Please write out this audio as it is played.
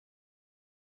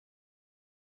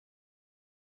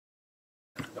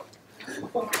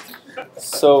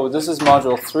So this is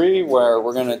Module 3, where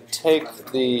we're going to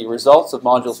take the results of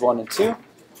Modules 1 and 2,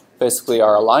 basically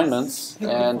our alignments,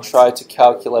 and try to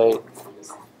calculate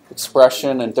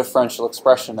expression and differential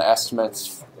expression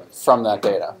estimates from that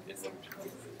data.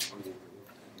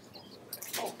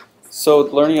 So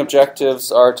learning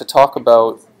objectives are to talk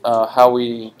about how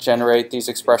we generate these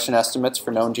expression estimates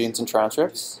for known genes and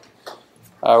transcripts.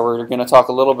 We're going to talk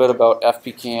a little bit about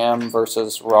FPKM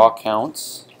versus raw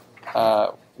counts.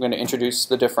 We're going to introduce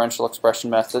the differential expression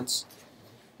methods.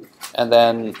 And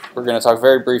then we're going to talk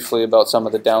very briefly about some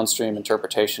of the downstream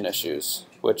interpretation issues,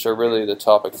 which are really the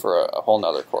topic for a whole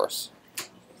nother course.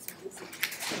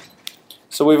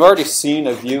 So we've already seen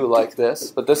a view like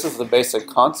this, but this is the basic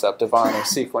concept of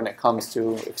RNA-Seq when it comes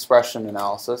to expression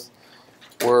analysis.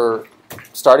 We're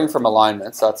starting from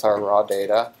alignments, that's our raw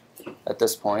data at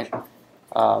this point.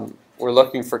 We're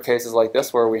looking for cases like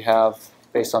this where we have,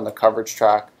 based on the coverage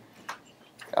track,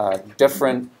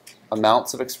 different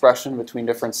amounts of expression between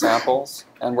different samples,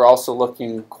 and we're also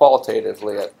looking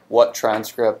qualitatively at what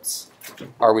transcripts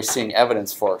are we seeing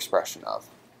evidence for expression of.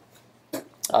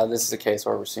 This is a case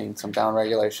where we're seeing some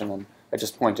downregulation, and I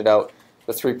just pointed out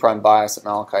the 3' bias that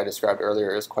Malachi described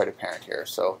earlier is quite apparent here.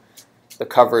 So the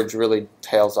coverage really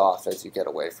tails off as you get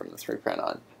away from the 3'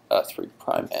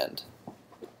 end.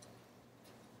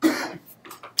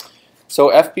 So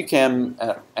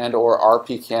FPKM and or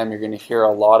RPKM you're going to hear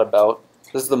a lot about.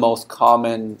 This is the most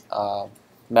common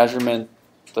measurement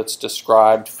that's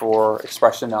described for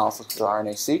expression analysis with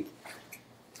RNA-Seq.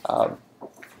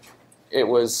 It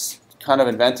was kind of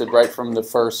invented right from the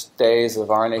first days of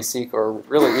RNA-Seq, or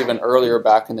really even earlier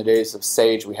back in the days of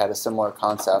SAGE we had a similar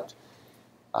concept.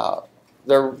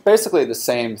 They're basically the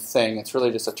same thing. It's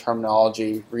really just a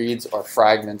terminology, reads or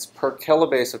fragments per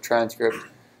kilobase of transcript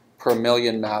per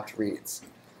million mapped reads.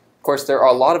 Of course, there are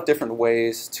a lot of different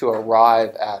ways to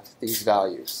arrive at these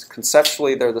values.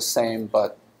 Conceptually, they're the same,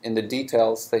 but in the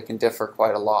details, they can differ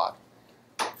quite a lot.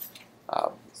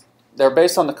 They're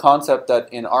based on the concept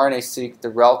that in RNA-Seq, the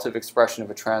relative expression of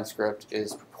a transcript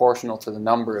is proportional to the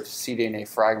number of cDNA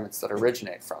fragments that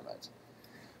originate from it.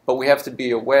 But we have to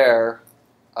be aware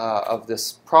of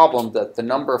this problem that the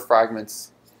number of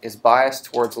fragments is biased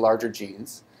towards larger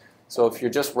genes. So if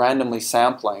you're just randomly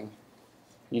sampling,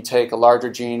 you take a larger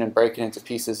gene and break it into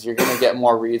pieces, you're going to get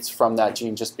more reads from that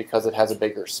gene just because it has a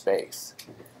bigger space.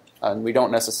 And we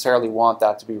don't necessarily want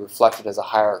that to be reflected as a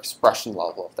higher expression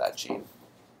level of that gene.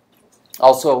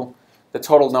 Also, the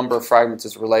total number of fragments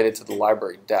is related to the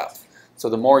library depth. So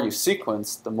the more you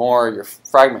sequence, the more your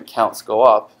fragment counts go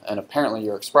up, and apparently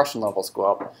your expression levels go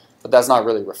up, but that's not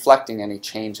really reflecting any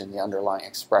change in the underlying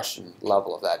expression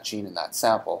level of that gene in that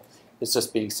sample. It's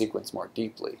just being sequenced more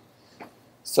deeply.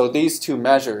 So these two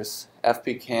measures,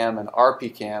 FPKM and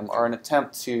RPKM, are an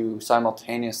attempt to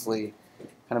simultaneously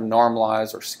kind of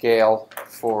normalize or scale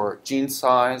for gene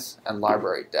size and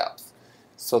library depth,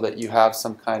 so that you have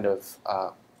some kind of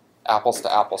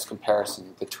apples-to-apples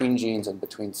comparison between genes and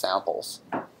between samples.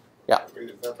 Yeah?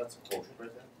 That's a quotient right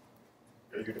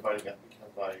there? You're dividing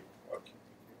FPKM by RPKM?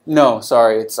 No,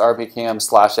 sorry, it's RPKM /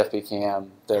 FPKM.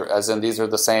 As in, these are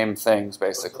the same things,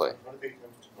 basically. How do they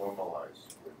attempt to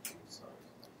normalize the gene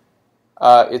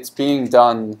size? It's being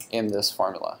done in this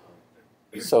formula.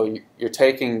 So you're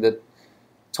taking the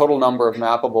total number of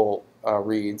mappable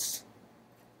reads,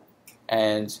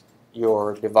 and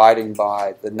you're dividing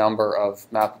by the number of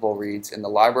mappable reads in the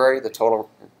library, the total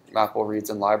mappable reads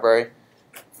in library,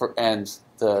 and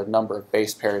the number of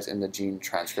base pairs in the gene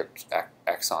transcript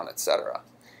exon, etc.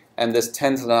 And this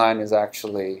 10 to the 9 is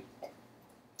actually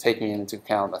taking into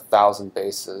account 1,000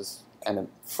 bases, and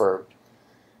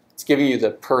it's giving you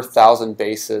the per 1,000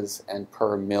 bases and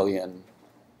per million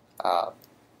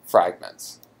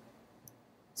fragments.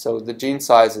 So the gene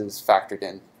size is factored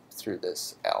in through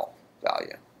this L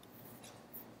value.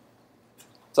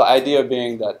 So the idea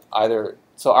being that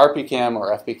so RPKM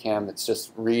or FPKM, it's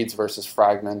just reads versus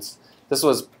fragments. This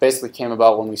basically came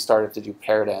about when we started to do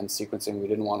paired-end sequencing. We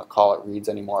didn't want to call it reads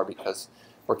anymore because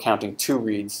we're counting 2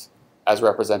 reads as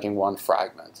representing 1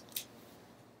 fragment.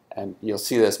 And you'll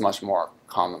see this much more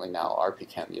commonly now,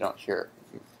 RPKM. You don't hear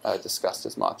it discussed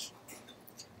as much.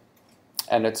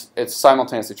 And it's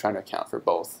simultaneously trying to account for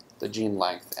both the gene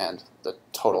length and the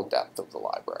total depth of the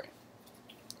library.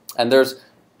 And there's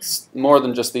more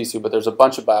than just these two, but there's a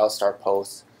bunch of BioStar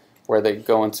posts where they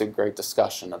go into great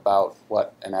discussion about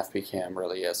what an FPKM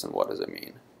really is and what does it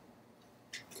mean.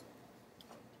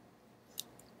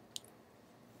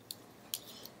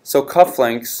 So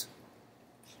cufflinks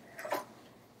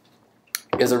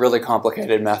is a really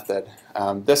complicated method.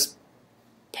 This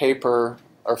paper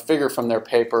or figure from their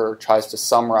paper tries to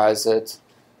summarize it.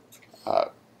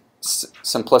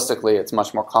 Simplistically, it's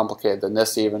much more complicated than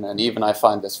this even, and even I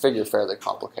find this figure fairly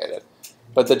complicated.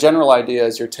 But the general idea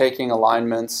is you're taking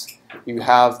alignments, you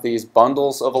have these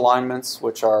bundles of alignments,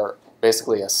 which are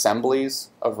basically assemblies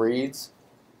of reads,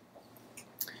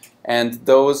 and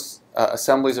those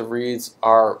assemblies of reads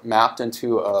are mapped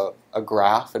into a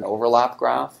graph, an overlap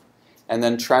graph, and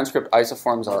then transcript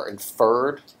isoforms are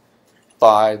inferred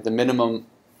by the minimum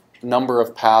number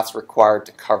of paths required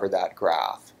to cover that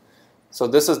graph. So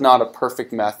this is not a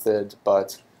perfect method,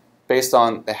 but based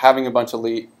on having a bunch of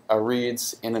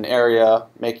reads in an area,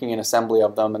 making an assembly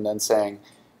of them, and then saying,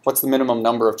 what's the minimum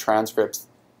number of transcripts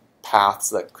paths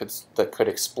that could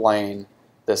explain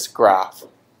this graph?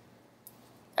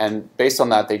 And based on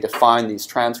that, they define these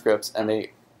transcripts and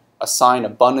they assign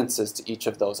abundances to each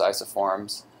of those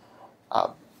isoforms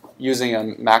using a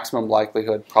maximum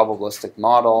likelihood probabilistic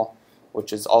model,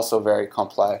 which is also very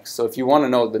complex. So if you want to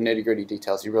know the nitty-gritty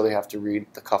details, you really have to read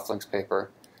the Cufflinks paper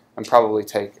and probably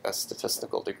take a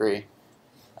statistical degree,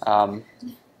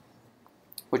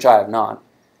 which I have not.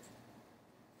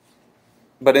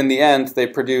 But in the end, they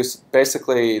produce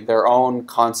basically their own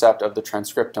concept of the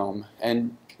transcriptome.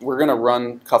 And we're going to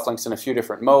run Cufflinks in a few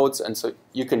different modes, and so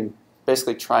you can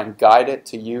basically try and guide it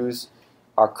to use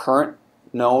our current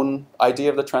known idea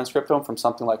of the transcriptome from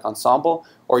something like Ensemble,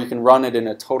 or you can run it in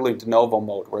a totally de novo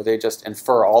mode where they just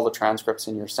infer all the transcripts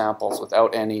in your samples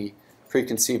without any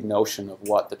preconceived notion of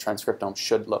what the transcriptome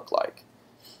should look like.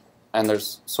 And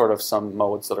there's sort of some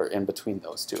modes that are in between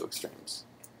those two extremes.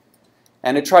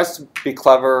 And it tries to be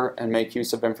clever and make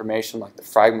use of information like the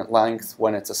fragment length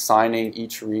when it's assigning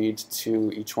each read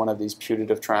to each one of these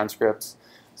putative transcripts.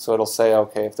 So it'll say,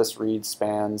 okay, if this read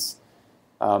spans,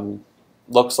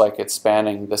 looks like it's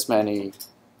spanning this many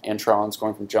introns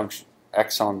going from junction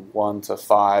exon 1 to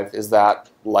 5, is that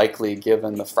likely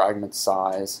given the fragment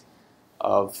size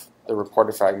of the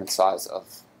reported fragment size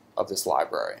of this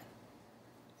library?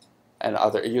 And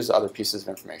use other pieces of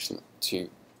information to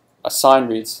assign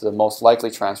reads to the most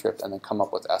likely transcript and then come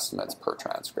up with estimates per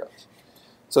transcript.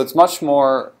 So it's much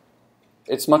more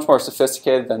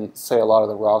sophisticated than, say, a lot of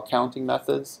the raw counting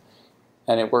methods,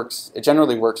 and it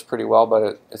generally works pretty well,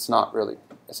 but it's not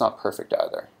perfect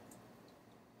either.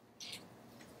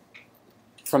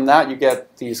 From that, you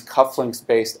get these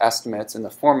Cufflinks-based estimates in the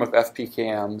form of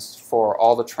FPKMs for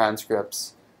all the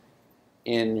transcripts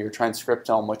in your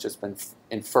transcriptome, which has been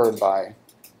inferred by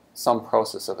some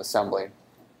process of assembly.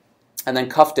 And then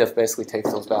CuffDiff basically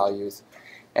takes those values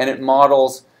and it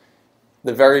models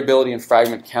the variability in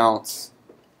fragment counts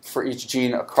for each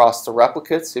gene across the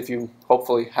replicates, if you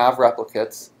hopefully have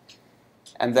replicates.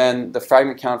 And then the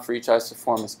fragment count for each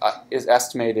isoform is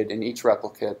estimated in each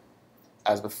replicate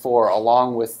as before,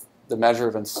 along with the measure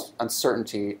of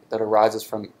uncertainty that arises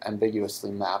from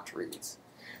ambiguously mapped reads.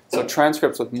 So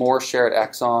transcripts with more shared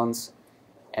exons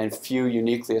and few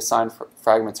uniquely assigned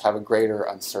fragments have a greater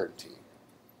uncertainty.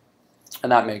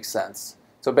 And that makes sense.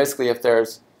 So basically, if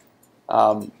there's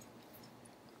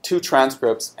two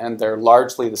transcripts and they're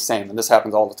largely the same, and this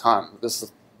happens all the time, this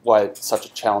is why it's such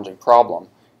a challenging problem,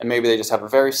 and maybe they just have a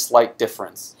very slight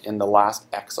difference in the last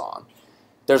exon,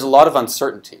 there's a lot of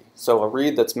uncertainty. So a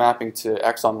read that's mapping to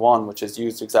exon 1, which is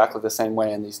used exactly the same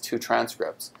way in these two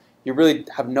transcripts, you really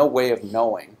have no way of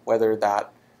knowing whether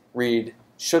that read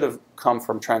should have come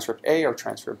from transcript A or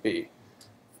transcript B,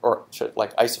 or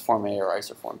like isoform A or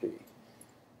isoform B.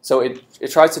 So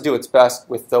it tries to do its best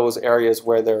with those areas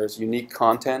where there's unique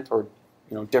content or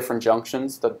different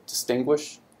junctions that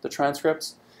distinguish the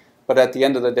transcripts. But at the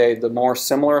end of the day, the more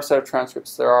similar a set of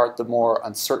transcripts there are, the more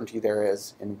uncertainty there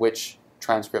is in which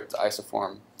transcript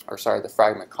the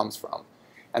fragment comes from.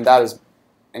 And that is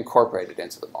incorporated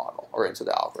into the model or into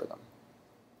the algorithm.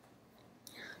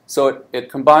 So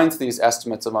it combines these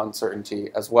estimates of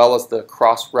uncertainty as well as the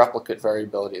cross-replicate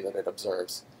variability that it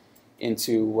observes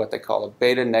into what they call a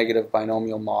beta-negative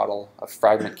binomial model of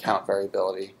fragment count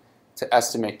variability to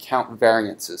estimate count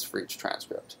variances for each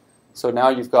transcript. So now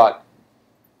you've got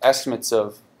estimates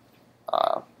of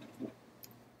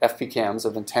FPKMs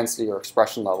of intensity or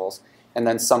expression levels, and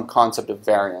then some concept of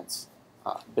variance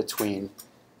between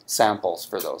samples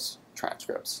for those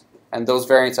transcripts. And those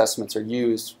variance estimates are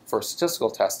used for statistical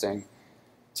testing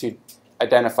to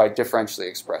identify differentially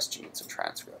expressed genes in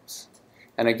transcripts.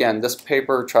 And again, this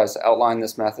paper tries to outline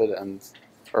this method,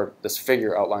 or this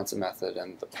figure outlines the method,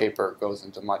 and the paper goes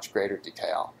into much greater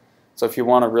detail. So if you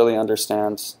want to really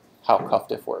understand how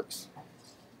CuffDiff works,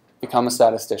 become a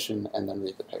statistician and then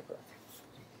read the paper.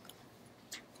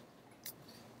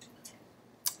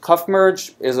 Cuff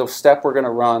merge is a step we're going to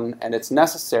run, and it's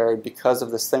necessary because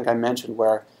of this thing I mentioned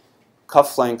where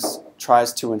cufflinks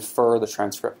tries to infer the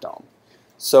transcriptome.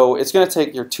 So it's going to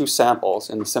take your two samples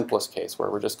in the simplest case where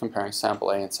we're just comparing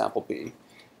sample A and sample B.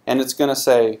 And it's going to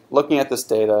say, looking at this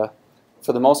data,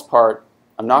 for the most part,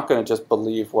 I'm not going to just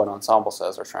believe what Ensemble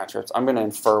says are transcripts. I'm going to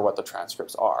infer what the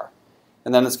transcripts are.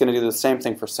 And then it's going to do the same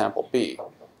thing for sample B.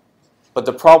 But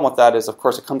the problem with that is, of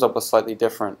course, it comes up with slightly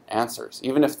different answers.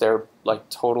 Even if they're like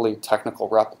totally technical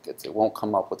replicates, it won't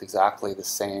come up with exactly the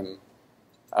same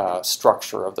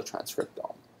structure of the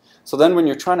transcriptome. So then when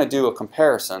you're trying to do a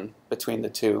comparison between the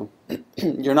two,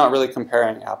 you're not really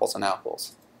comparing apples and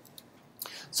apples.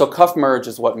 So cuff merge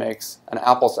is what makes an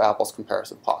apples-to-apples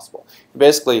comparison possible. It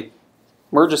basically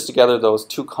merges together those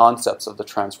two concepts of the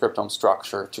transcriptome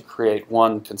structure to create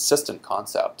one consistent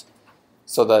concept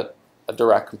so that a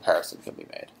direct comparison can be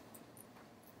made.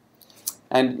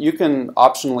 And you can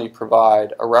optionally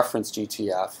provide a reference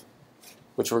GTF,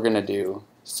 which we're going to do,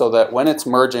 so that when it's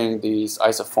merging these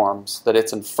isoforms that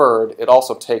it's inferred, it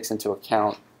also takes into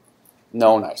account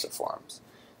known isoforms,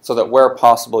 so that where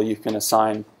possible you can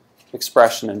assign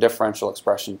expression and differential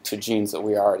expression to genes that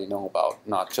we already know about,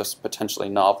 not just potentially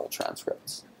novel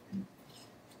transcripts.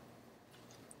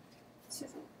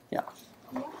 Yeah.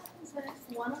 What happens when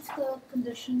if one of the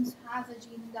conditions has a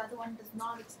gene and the other one does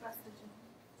not express the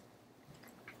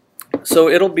gene? So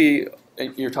it'll be,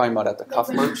 you're talking about at the cuff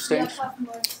merge stage? Yeah, cuff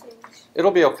merge stage.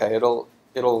 It'll be okay. It'll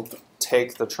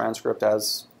take the transcript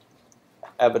as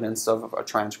evidence of a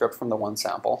transcript from the one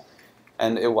sample,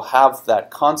 and it will have that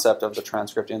concept of the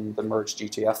transcript in the merged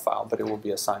GTF file, but it will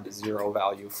be assigned a 0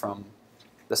 value from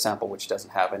the sample which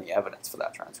doesn't have any evidence for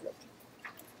that transcript.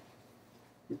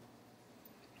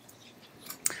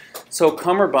 So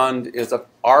Cummerbund is a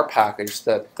R package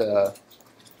that the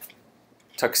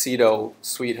Tuxedo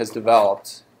suite has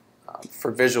developed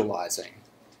for visualizing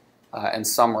and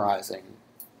summarizing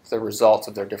the results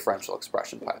of their differential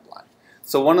expression pipeline.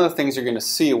 So one of the things you're going to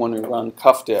see when we run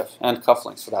cuffdiff, and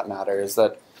cufflinks for that matter, is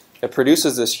that it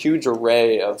produces this huge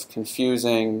array of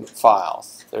confusing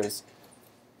files. There's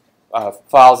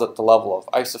files at the level of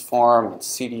isoform, and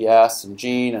CDS, and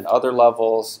gene, and other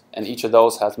levels, and each of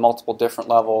those has multiple different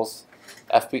levels,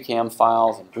 FPKM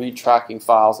files, and read tracking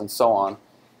files, and so on.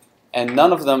 And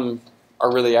none of them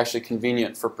are really actually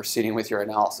convenient for proceeding with your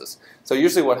analysis. So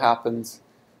usually what happens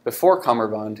before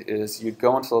Cummerbund is you'd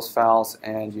go into those files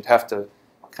and you'd have to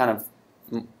kind of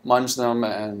munge them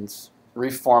and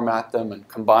reformat them and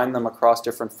combine them across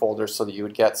different folders so that you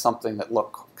would get something that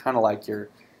looked kind of like your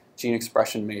gene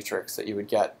expression matrix that you would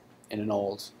get in an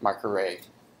old microarray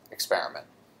experiment.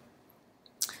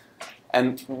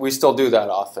 And we still do that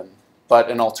often.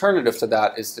 But an alternative to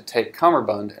that is to take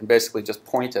Cummerbund and basically just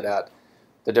point it at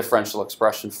the differential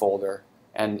expression folder,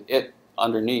 and it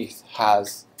underneath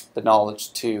has the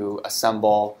knowledge to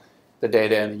assemble the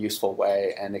data in a useful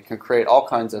way, and it can create all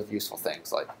kinds of useful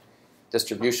things like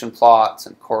distribution plots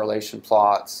and correlation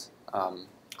plots,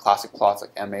 classic plots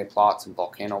like MA plots and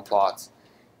volcano plots.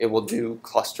 It will do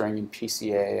clustering in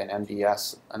PCA and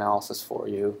MDS analysis for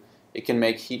you. It can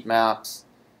make heat maps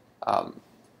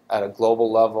at a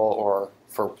global level or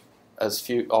for as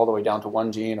few all the way down to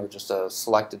one gene or just a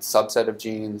selected subset of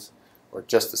genes or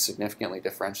just the significantly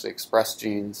differentially expressed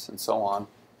genes and so on.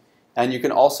 And you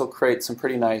can also create some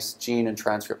pretty nice gene and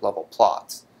transcript level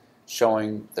plots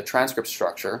showing the transcript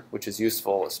structure, which is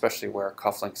useful especially where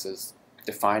cufflinks is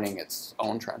defining its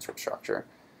own transcript structure,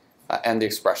 and the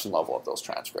expression level of those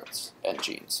transcripts and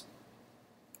genes.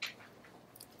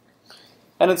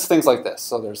 And it's things like this.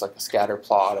 So there's like a scatter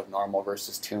plot of normal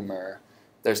versus tumor.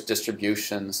 There's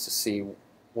distributions to see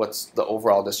what's the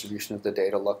overall distribution of the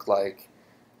data look like.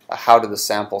 How do the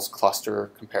samples cluster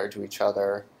compared to each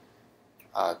other?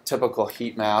 Typical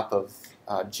heat map of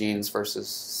genes versus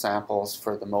samples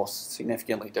for the most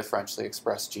significantly differentially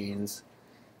expressed genes.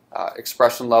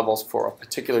 Expression levels for a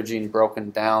particular gene broken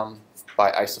down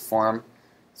by isoform.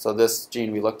 So this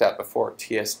gene we looked at before,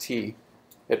 TST,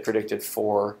 it predicted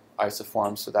 4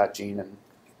 isoforms for that gene, and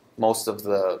most of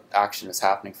the action is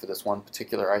happening for this one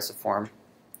particular isoform,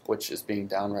 which is being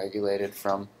downregulated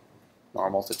from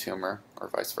normal to tumor, or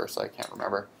vice versa, I can't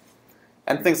remember.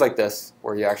 And things like this,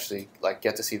 where you actually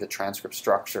get to see the transcript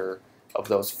structure of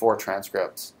those 4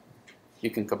 transcripts. You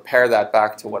can compare that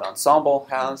back to what Ensemble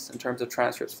has in terms of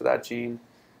transcripts for that gene.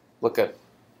 Look at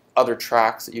other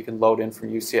tracks that you can load in from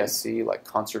UCSC, like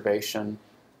conservation,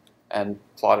 and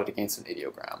plot it against an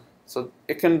ideogram. So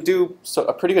it can do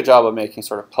a pretty good job of making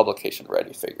sort of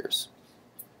publication-ready figures.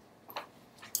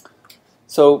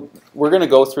 So we're going to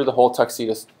go through the whole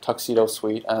Tuxedo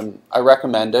suite, and I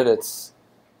recommend it. It's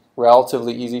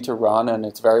relatively easy to run, and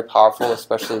it's very powerful,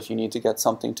 especially if you need to get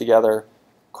something together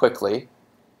quickly.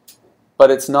 But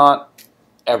it's not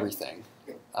everything.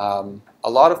 A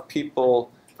lot of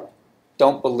people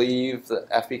don't believe that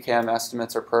FPKM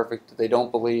estimates are perfect. They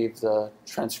don't believe the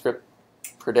transcript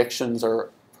predictions are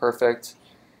perfect.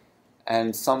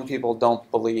 And some people don't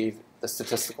believe the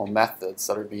statistical methods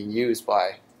that are being used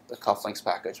by the cufflinks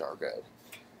package are good.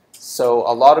 So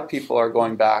a lot of people are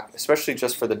going back, especially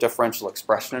just for the differential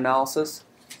expression analysis,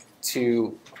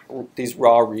 to these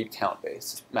raw read count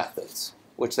based methods,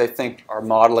 which they think are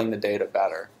modeling the data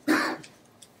better.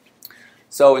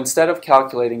 So instead of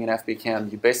calculating an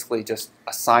FPKM, you basically just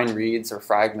assign reads or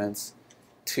fragments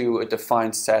to a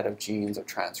defined set of genes or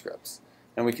transcripts.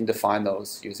 And we can define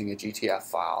those using a GTF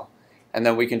file. And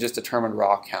then we can just determine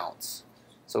raw counts.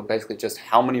 So basically just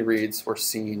how many reads were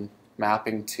seen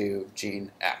mapping to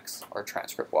gene X or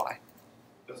transcript Y.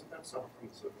 Doesn't that suffer from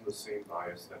the same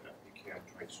bias that FPKM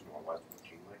tries to normalize with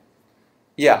gene length?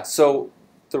 Yeah, so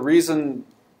the reason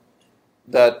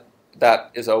that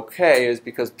that is okay is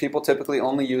because people typically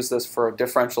only use this for a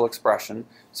differential expression,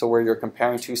 so where you're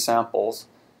comparing two samples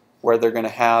where they're going to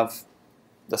have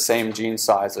the same gene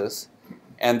sizes,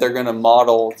 and they're going to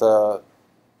model the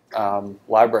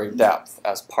library depth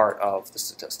as part of the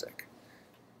statistic.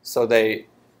 So they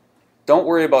don't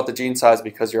worry about the gene size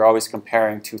because you're always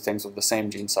comparing two things with the same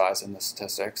gene size in the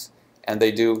statistics, and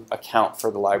they do account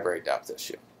for the library depth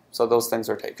issue. So those things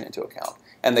are taken into account.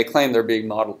 And they claim they're being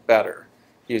modeled better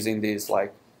using these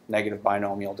like negative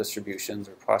binomial distributions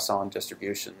or Poisson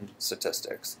distribution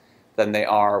statistics than they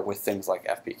are with things like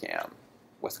FPKM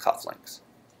with cufflinks.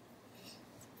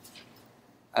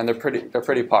 And they're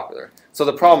pretty popular. So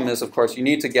the problem is, of course, you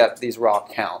need to get these raw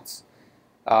counts.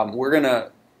 We're going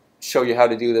to show you how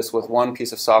to do this with one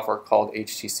piece of software called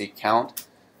HTC Count,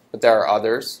 but there are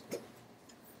others.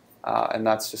 And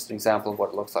that's just an example of what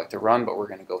it looks like to run, but we're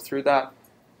going to go through that.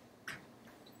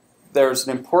 There's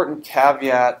an important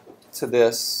caveat to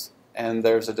this, and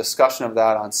there's a discussion of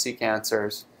that on Seq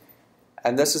Answers.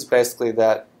 And this is basically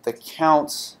that the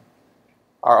counts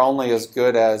are only as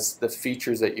good as the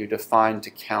features that you define to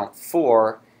count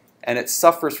for, and it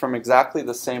suffers from exactly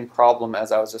the same problem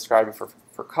as I was describing for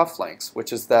cufflinks,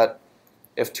 which is that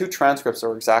if two transcripts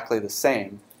are exactly the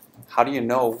same, how do you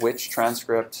know which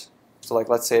transcript? So like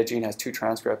let's say a gene has two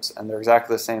transcripts and they're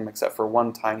exactly the same except for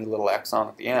one tiny little exon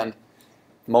at the end.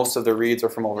 Most of the reads are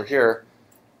from over here.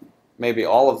 Maybe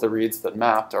all of the reads that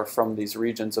mapped are from these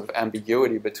regions of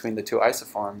ambiguity between the two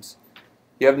isoforms.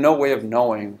 You have no way of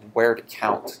knowing where to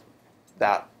count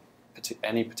that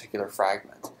any particular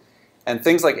fragment. And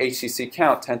things like HTC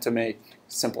count tend to make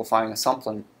simplifying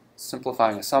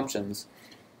assumptions.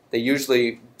 They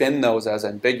usually bin those as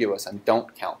ambiguous and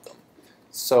don't count them.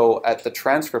 So at the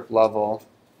transcript level,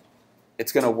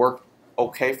 it's going to work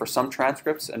okay for some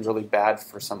transcripts and really bad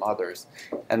for some others.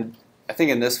 And I think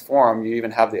in this forum, you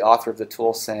even have the author of the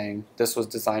tool saying, this was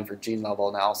designed for gene level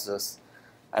analysis.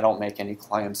 I don't make any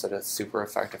claims that it's super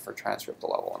effective for transcript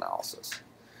level analysis.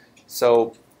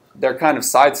 So they're kind of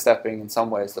sidestepping in some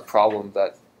ways the problem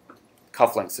that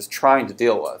cufflinks is trying to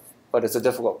deal with, but it's a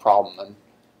difficult problem and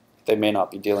they may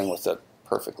not be dealing with it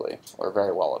perfectly or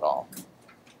very well at all.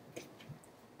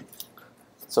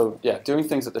 So yeah, doing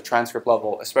things at the transcript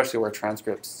level, especially where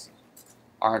transcripts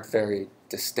aren't very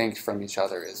distinct from each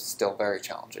other, is still very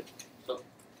challenging.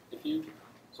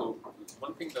 So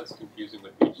one thing that's confusing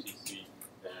with HCC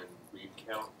and read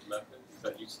count method is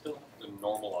that you still have to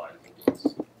normalize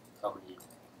against how many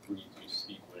reads you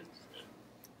sequence, and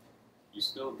you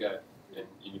still get, and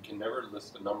you can never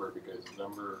list a number because the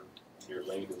number in your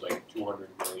lane is like 200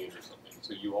 million or something.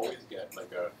 So you always get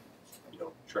like a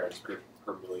transcript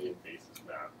per million basis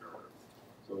mapped,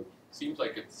 so it seems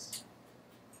like it's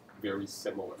very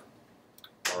similar,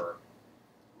 or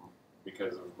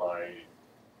because of my,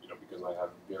 because I have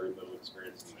very little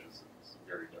experience in this, it's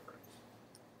very different.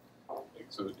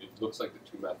 So it looks like the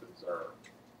two methods are.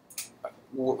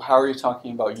 How are you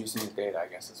talking about using the data, I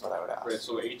guess is what I would ask. Right,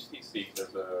 so HTC,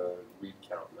 there's a read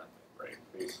count method, right,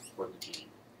 based for the gene.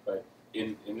 But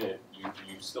in it,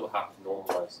 you still have to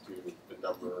normalize to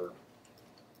the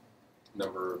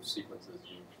number of sequences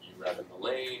you read in the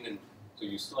lane, and so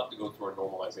you still have to go through a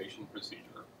normalization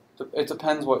procedure. It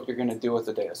depends what you're going to do with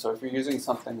the data. So if you're using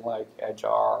something like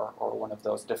EdgeR or one of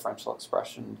those differential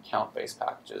expression count-based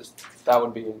packages, that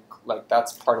would be like,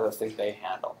 that's part of the thing they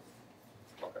handle.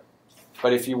 Okay.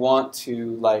 But if you want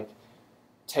to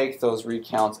take those read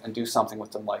counts and do something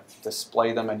with them, like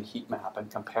display them in a heat map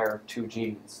and compare two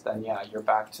genes, then yeah, you're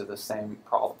back to the same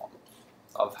problem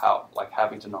of how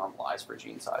having to normalize for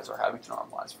gene size or having to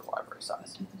normalize for library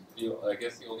size. I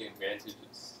guess the only advantage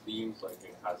it seems like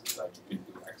it has is that you can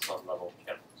do exon level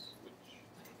counts, which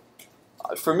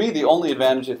For me, the only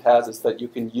advantage it has is that you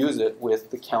can use it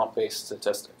with the count-based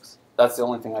statistics. That's the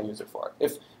only thing I use it for.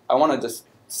 If I want to just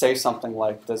say something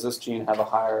like, does this gene have a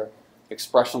higher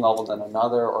expression level than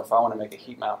another, or if I want to make a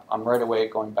heat map, I'm right away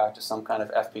going back to some kind of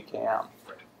FPKM.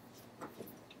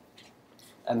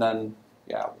 And then,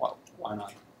 yeah, well, why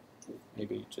not?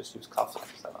 Maybe just use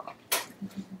cufflinks, I don't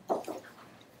know.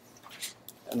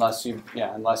 Unless you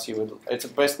would, it's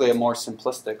basically a more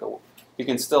simplistic, you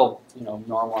can still,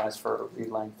 normalize for read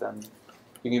length, and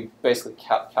you can basically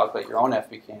calculate your own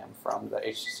FPKM from the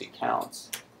HCC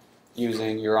counts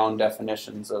using your own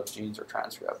definitions of genes or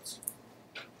transcripts.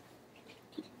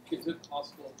 Is it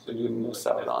possible to You do miss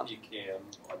like out on. FPKM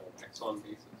on an exon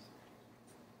basis?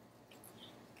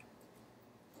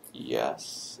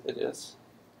 Yes, it is.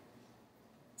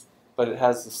 But it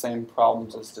has the same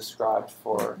problems as described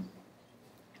for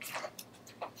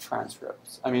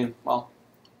transcripts. I mean, well,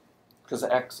 because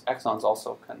exons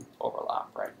also can overlap,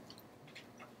 right?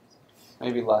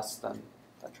 Maybe less than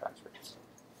transcripts.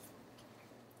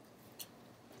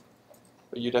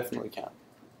 But you definitely can.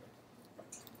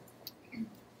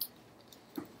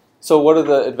 So what are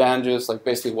the advantages? Like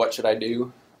basically, what should I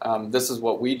do? This is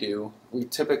what we do. We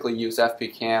typically use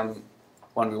FPKM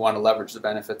when we want to leverage the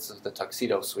benefits of the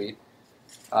Tuxedo suite.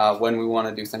 When we want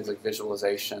to do things like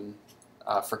visualization,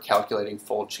 for calculating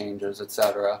fold changes,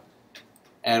 etc.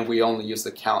 And we only use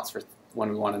the counts for when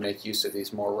we want to make use of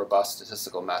these more robust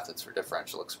statistical methods for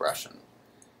differential expression.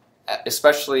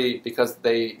 Especially because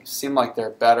they seem like they're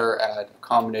better at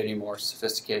accommodating more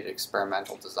sophisticated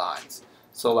experimental designs.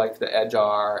 So like the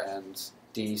EdgeR and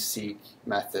DSeq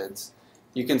methods,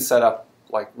 you can set up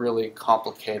like really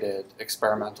complicated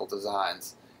experimental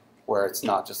designs where it's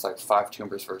not just like 5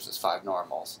 tumors versus 5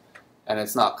 normals. And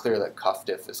it's not clear that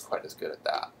CuffDiff is quite as good at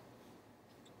that.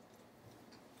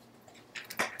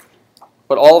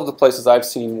 But all of the places I've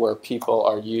seen where people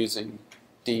are using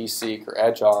DSeq or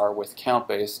EdgeR with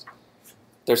count-based,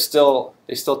 they still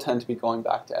tend to be going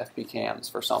back to FPKMs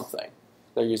for something.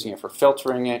 They're using it for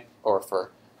filtering it, or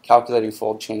for calculating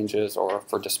fold changes, or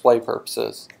for display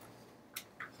purposes.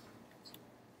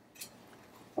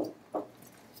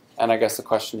 And I guess the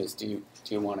question is, do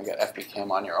you want to get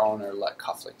FPKM on your own, or let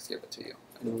cufflinks give it to you?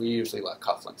 And we usually let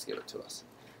cufflinks give it to us.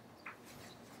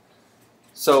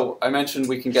 So I mentioned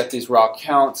we can get these raw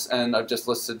counts, and I've just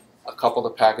listed a couple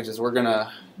of the packages. We're going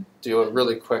to do a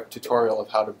really quick tutorial of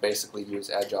how to basically use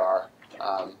EdgeR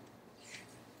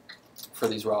for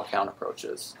these raw count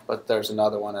approaches. But there's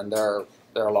another one, and there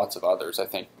are lots of others, I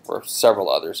think, or several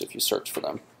others if you search for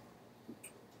them.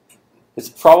 It's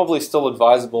probably still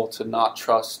advisable to not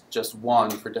trust just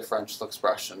one for differential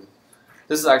expression.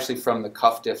 This is actually from the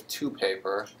CuffDiff 2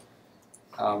 paper.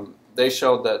 They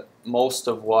showed that most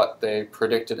of what they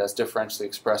predicted as differentially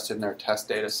expressed in their test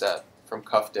data set from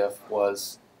CuffDiff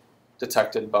was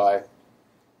detected by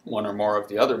one or more of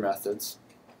the other methods,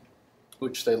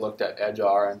 which they looked at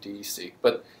EdgeR and DSeq.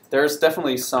 But there's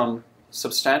definitely some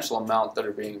substantial amount that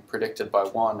are being predicted by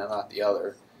one and not the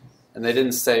other. And they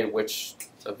didn't say which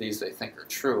of these they think are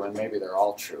true, and maybe they're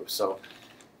all true. So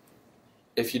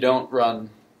if you don't run,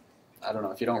 I don't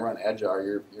know, if you don't run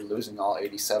EdgeR, you're losing all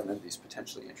 87 of these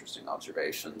potentially interesting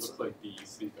observations. It looks like the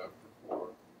DSeq up before.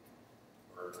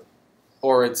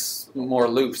 Or it's more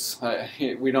loose.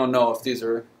 We don't know if these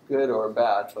are good or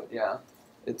bad, but yeah,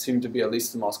 it seemed to be at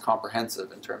least the most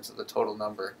comprehensive in terms of the total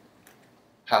number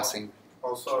passing.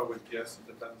 Also, I would guess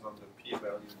it depends on the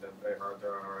p-value that they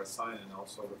are assigned, and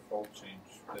also the fold change.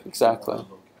 That Exactly. you want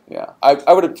to look at. Yeah,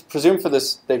 I would presume for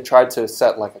this they've tried to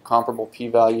set like a comparable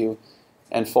p-value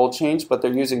and fold change, but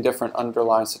they're using different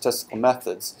underlying statistical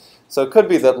methods. So it could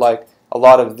be that like a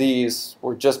lot of these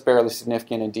were just barely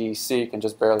significant in DSeq and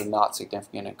just barely not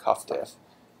significant in CuffDiff.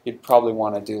 You'd probably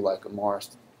want to do like a more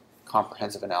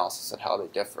comprehensive analysis at how they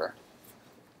differ.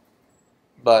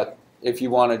 But if you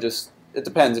want to just, it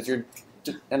depends. If you're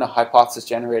in a hypothesis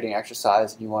generating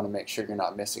exercise and you want to make sure you're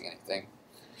not missing anything,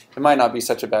 it might not be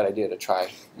such a bad idea to try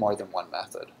more than one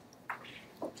method.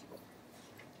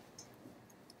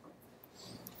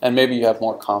 And maybe you have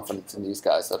more confidence in these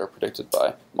guys that are predicted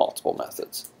by multiple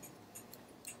methods.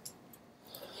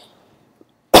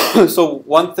 So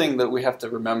one thing that we have to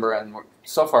remember, and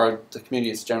so far the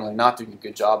community is generally not doing a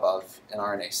good job of in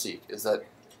RNA-Seq, is that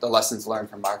the lessons learned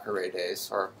from microarray days,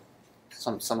 or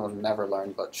some of them never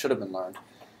learned but should have been learned.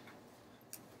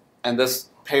 And this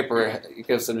paper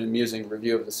gives an amusing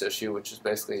review of this issue, which is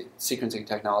basically sequencing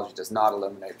technology does not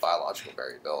eliminate biological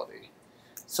variability.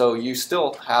 So you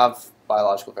still have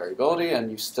biological variability,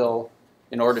 and you still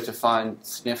in order to find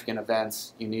significant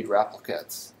events, you need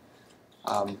replicates.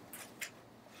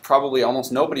 Probably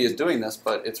almost nobody is doing this,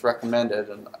 but it's recommended,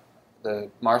 and the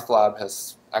Martha Lab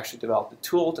has actually developed a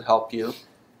tool to help you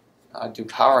do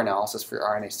power analysis for your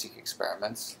RNA-seq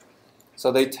experiments.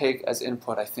 So they take as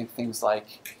input, I think, things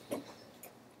like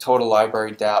total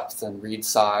library depth and read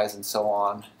size and so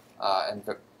on, and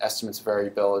estimates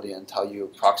variability, and tell you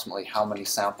approximately how many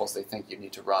samples they think you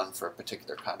need to run for a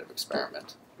particular kind of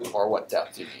experiment, or what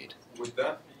depth you need. Would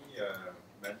that be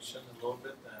mentioned a little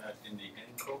bit in the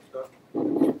ENCODE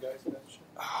document you guys mentioned?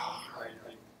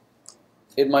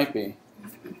 It might be.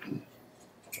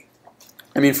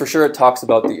 I mean, for sure it talks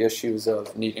about the issues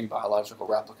of needing biological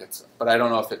replicates, but I don't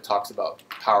know if it talks about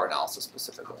power analysis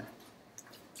specifically.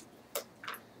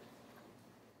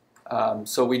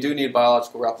 So we do need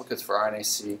biological replicates for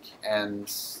RNA-seq,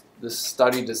 and the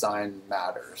study design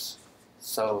matters.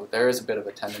 So there is a bit of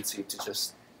a tendency to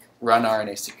just run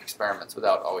RNA-seq experiments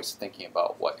without always thinking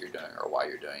about what you're doing or why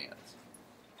you're doing it.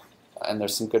 And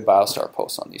there's some good BioStar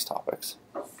posts on these topics.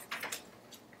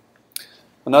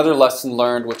 Another lesson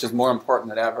learned, which is more important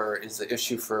than ever, is the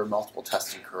issue for multiple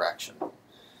testing correction.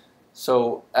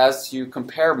 So as you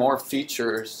compare more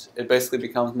features, it basically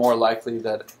becomes more likely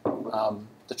that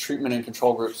the treatment and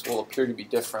control groups will appear to be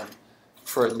different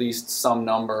for at least some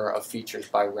number of features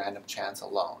by random chance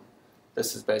alone.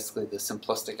 This is basically the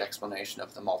simplistic explanation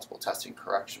of the multiple testing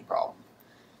correction problem.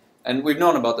 And we've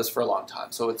known about this for a long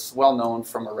time. So it's well known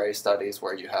from array studies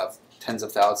where you have tens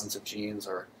of thousands of genes,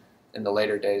 or in the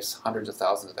later days, hundreds of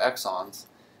thousands of exons,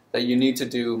 that you need to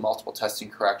do multiple testing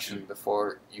correction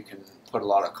before you can put a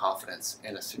lot of confidence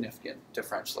in a significant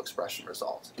differential expression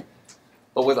result.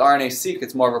 But with RNA-seq,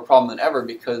 it's more of a problem than ever,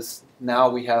 because now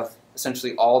we have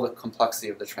essentially all the complexity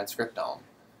of the transcriptome,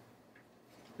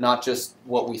 not just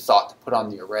what we thought to put on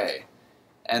the array.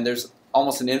 And there's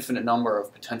almost an infinite number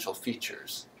of potential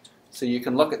features. So you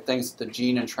can look at things at the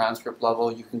gene and transcript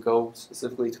level. You can go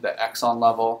specifically to the exon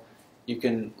level. You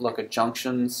can look at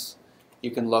junctions.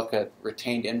 You can look at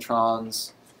retained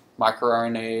introns,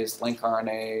 microRNAs, link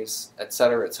RNAs, et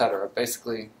cetera, et cetera.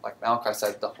 Basically, like Malachi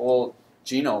said, the whole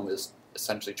genome is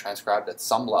essentially transcribed at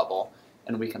some level,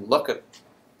 and we can look at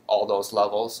all those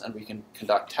levels, and we can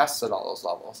conduct tests at all those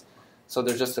levels. So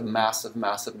there's just a massive,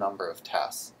 massive number of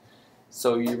tests.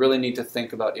 So you really need to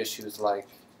think about issues like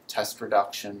test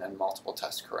reduction and multiple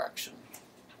test correction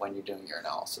when you're doing your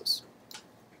analysis.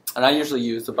 And I usually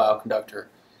use the Bioconductor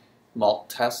mult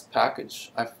test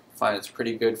package. I find it's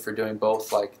pretty good for doing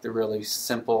both, like the really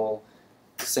simple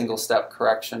single-step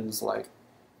corrections like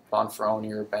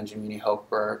Bonferroni or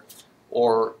Benjamini-Hochberg,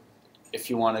 or if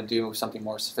you want to do something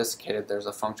more sophisticated, there's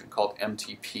a function called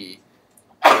MTP,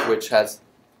 which has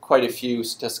quite a few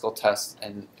statistical tests,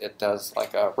 and it does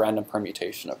like a random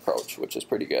permutation approach, which is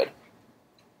pretty good.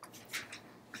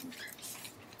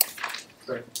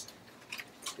 Sorry.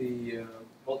 The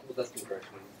multiple testing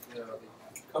correction,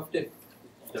 CuffDiff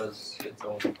does its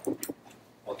own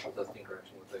multiple testing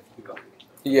correction with a Q-value.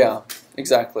 Yeah,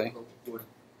 exactly. Would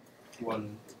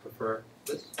one prefer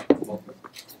this?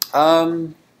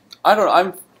 I don't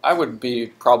know. I would be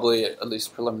probably at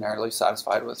least preliminarily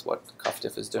satisfied with what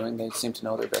CuffDiff is doing. They seem to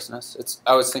know their business.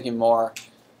 I was thinking more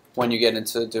when you get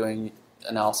into doing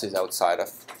analyses outside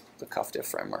of the CuffDiff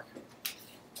framework.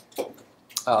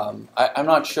 I'm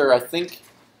not sure. I think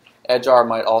EdgeR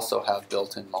might also have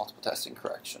built-in multiple testing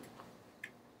correction.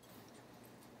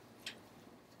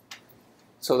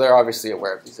 So they're obviously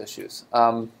aware of these issues.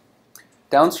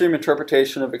 Downstream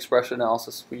interpretation of expression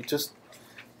analysis, we just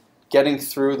getting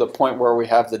through the point where we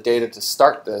have the data to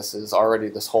start this is already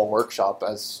this whole workshop,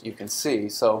 as you can see.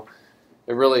 So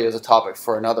it really is a topic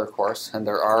for another course, and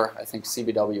there are, I think,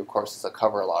 CBW courses that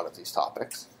cover a lot of these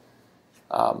topics.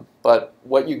 But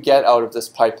what you get out of this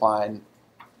pipeline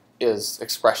is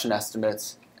expression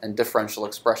estimates and differential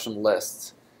expression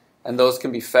lists. And those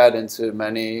can be fed into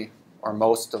many or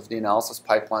most of the analysis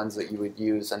pipelines that you would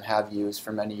use and have used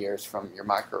for many years from your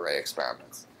microarray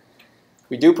experiments.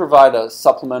 We do provide a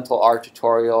supplemental R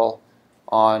tutorial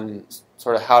on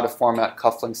sort of how to format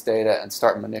cufflinks data and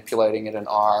start manipulating it in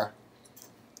R.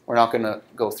 We're not going to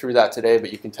go through that today,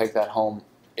 but you can take that home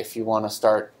if you want to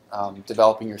start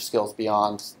developing your skills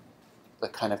beyond the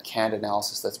kind of canned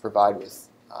analysis that's provided with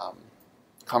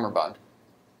Cummerbund.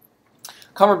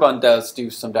 Cummerbund does do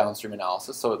some downstream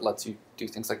analysis, so it lets you do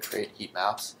things like create heat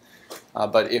maps.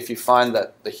 But if you find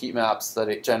that the heat maps that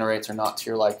it generates are not to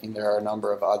your liking, there are a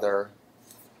number of other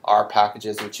R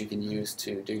packages which you can use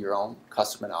to do your own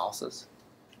custom analysis.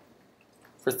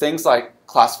 For things like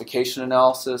classification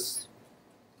analysis,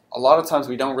 a lot of times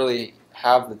we don't really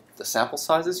have the sample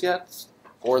sizes yet.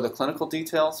 or the clinical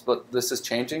details, but this is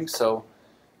changing. So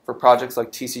for projects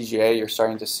like TCGA, you're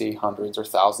starting to see hundreds or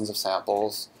thousands of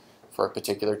samples for a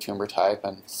particular tumor type,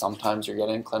 and sometimes you're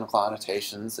getting clinical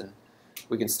annotations, and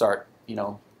we can start,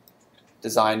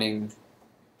 designing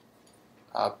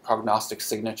prognostic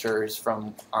signatures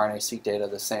from RNA-Seq data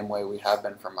the same way we have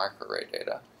been for microarray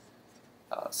data.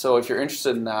 So if you're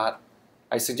interested in that,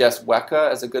 I suggest Weka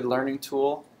as a good learning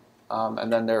tool,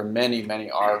 and then there are many,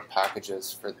 many R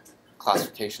packages for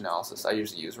classification analysis. I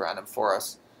usually use Random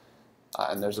Forest,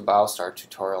 and there's a Biostar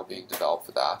tutorial being developed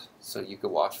for that, so you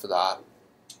could watch for that.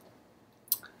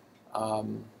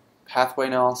 Pathway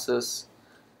analysis.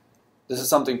 This is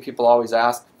something people always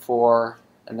ask for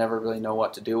and never really know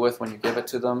what to do with when you give it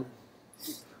to them.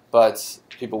 But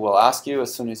people will ask you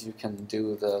as soon as you can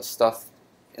do the stuff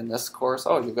in this course.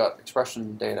 Oh, you've got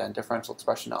expression data and differential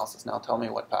expression analysis. Now tell me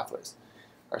what pathways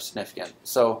are significant.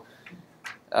 So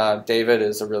David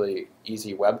is a really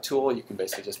easy web tool. You can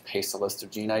basically just paste a list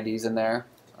of gene IDs in there.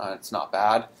 It's not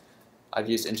bad. I've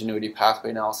used Ingenuity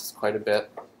Pathway Analysis quite a bit.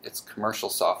 It's commercial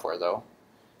software though.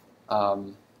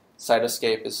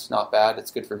 Cytoscape is not bad.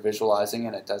 It's good for visualizing,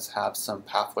 and it does have some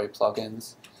pathway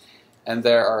plugins. And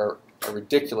there are a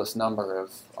ridiculous number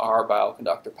of R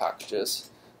bioconductor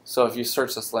packages. So if you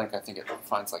search this link, I think it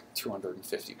finds like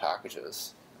 250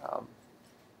 packages.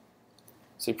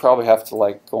 So you probably have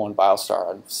to go on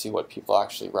Biostar and see what people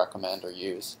actually recommend or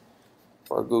use,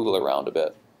 or Google around a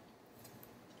bit.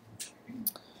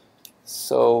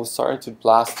 So sorry to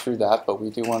blast through that, but we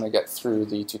do want to get through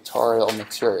the tutorial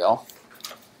material.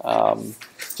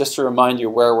 Just to remind you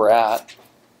where we're at,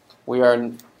 we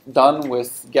are done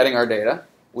with getting our data.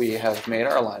 We have made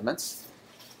our alignments,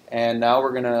 and now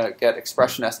we're going to get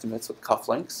expression estimates with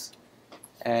cufflinks,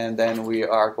 and then we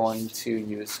are going to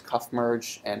use cuff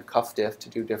merge and cuff diff to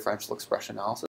do differential expression analysis.